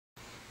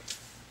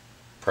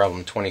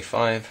Problem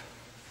 25,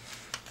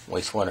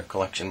 Wastewater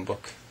Collection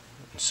Book,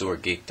 on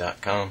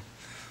SewerGeek.com.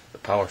 The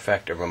power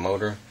factor of a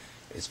motor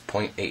is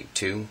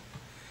 0.82,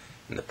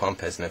 and the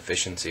pump has an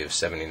efficiency of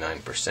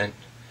 79%.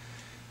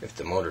 If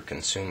the motor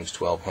consumes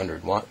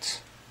 1200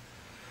 watts,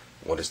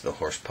 what is the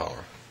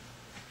horsepower?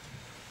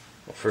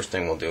 Well, first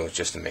thing we'll do is,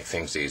 just to make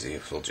things easy,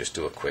 we'll just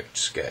do a quick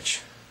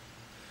sketch.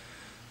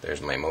 There's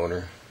my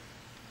motor.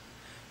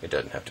 It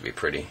doesn't have to be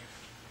pretty.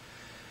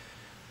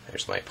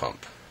 There's my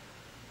pump.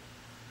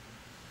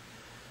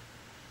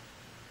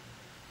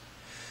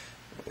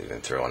 We'll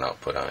even throw an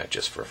output on it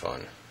just for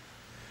fun.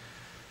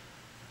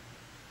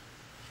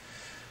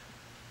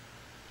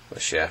 The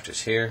shaft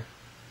is here.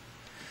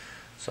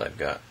 So I've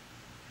got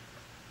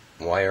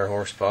wire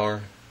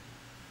horsepower,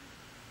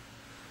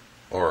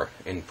 or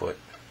input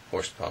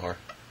horsepower,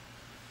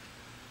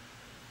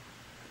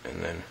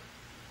 and then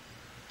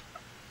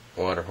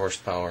water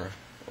horsepower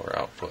or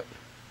output.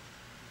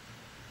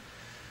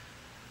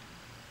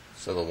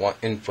 So the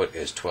input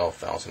is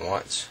 12,000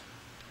 watts.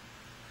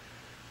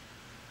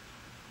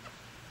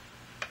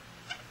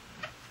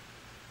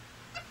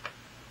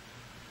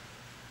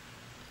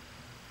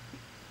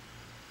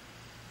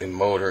 The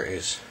motor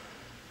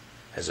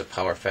has a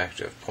power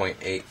factor of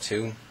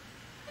 0.82,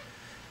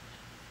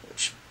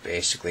 which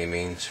basically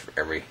means for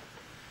every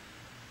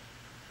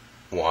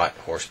watt,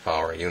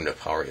 horsepower, unit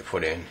of power you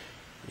put in,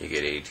 you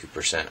get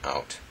 82%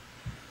 out.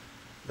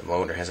 The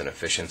motor has an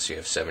efficiency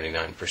of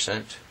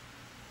 79%.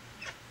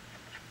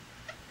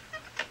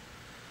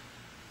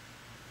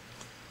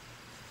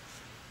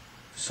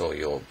 So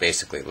you'll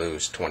basically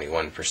lose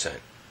 21%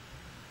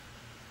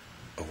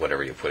 of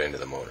whatever you put into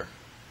the motor.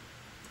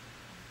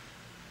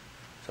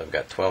 So I've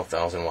got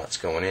 12,000 watts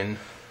going in.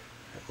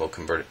 We'll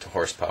convert it to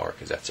horsepower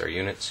because that's our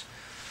units.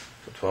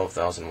 So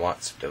 12,000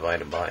 watts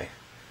divided by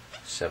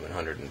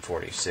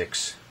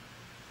 746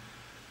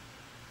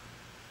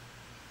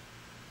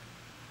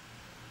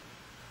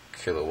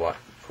 kilowatt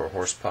per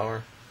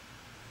horsepower.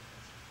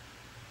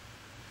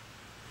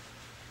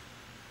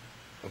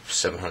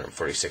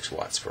 746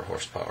 watts per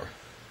horsepower.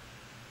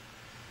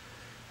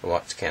 The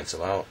watts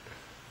cancel out,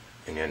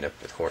 and you end up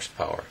with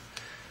horsepower.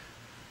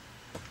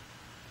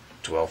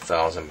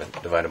 12,000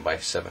 divided by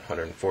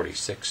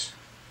 746.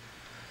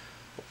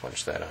 We'll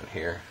punch that on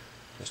here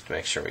just to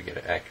make sure we get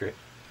it accurate.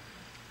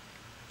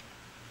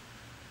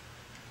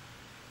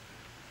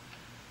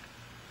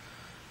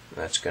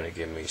 That's going to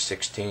give me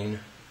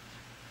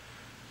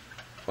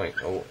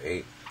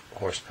 16.08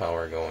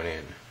 horsepower going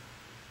in.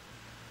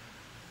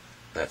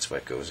 That's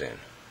what goes in.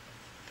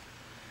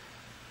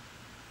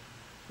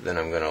 Then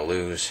I'm going to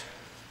lose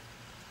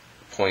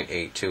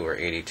 0.82 or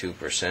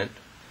 82%.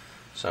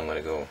 So I'm going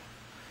to go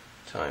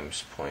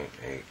times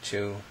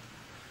 0.82,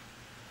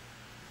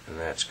 and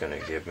that's going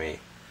to give me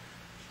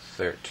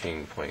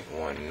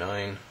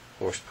 13.19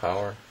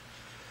 horsepower.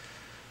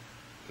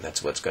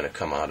 That's what's going to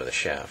come out of the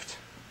shaft.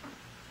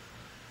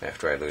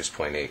 After I lose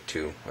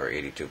 0.82 or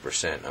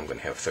 82%, I'm going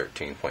to have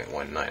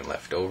 13.19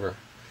 left over.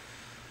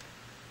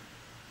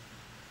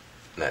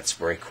 That's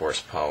brake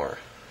horsepower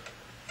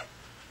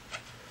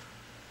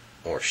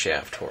or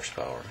shaft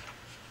horsepower.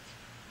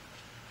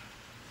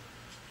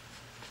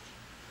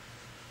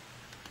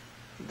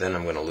 Then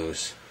I'm going to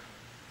lose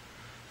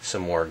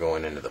some more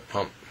going into the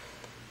pump.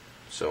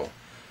 So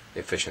the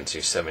efficiency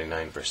is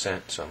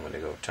 79%, so I'm going to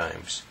go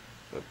times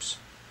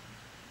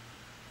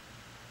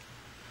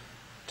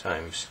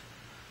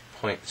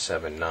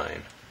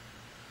 0.79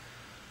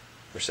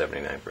 for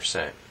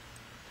 79%.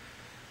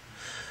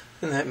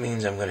 And that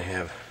means I'm going to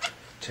have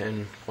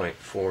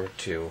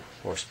 10.42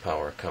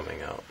 horsepower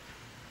coming out.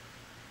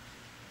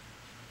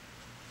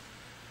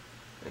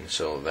 And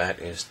so that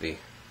is the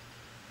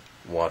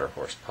water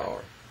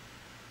horsepower.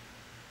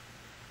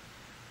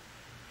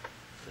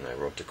 And I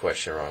wrote the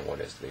question wrong. What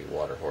is the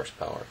water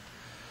horsepower?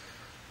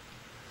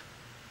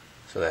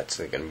 So that's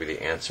going to be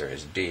the answer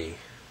is D.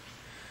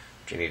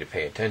 But you need to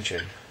pay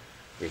attention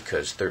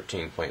because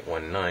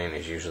 13.19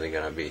 is usually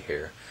going to be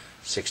here.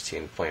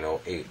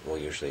 16.08 will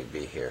usually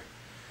be here.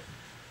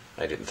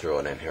 I didn't throw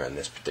it in here on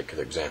this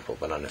particular example,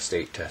 but on a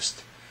state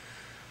test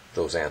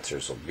those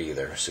answers will be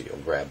there, so you'll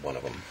grab one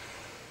of them.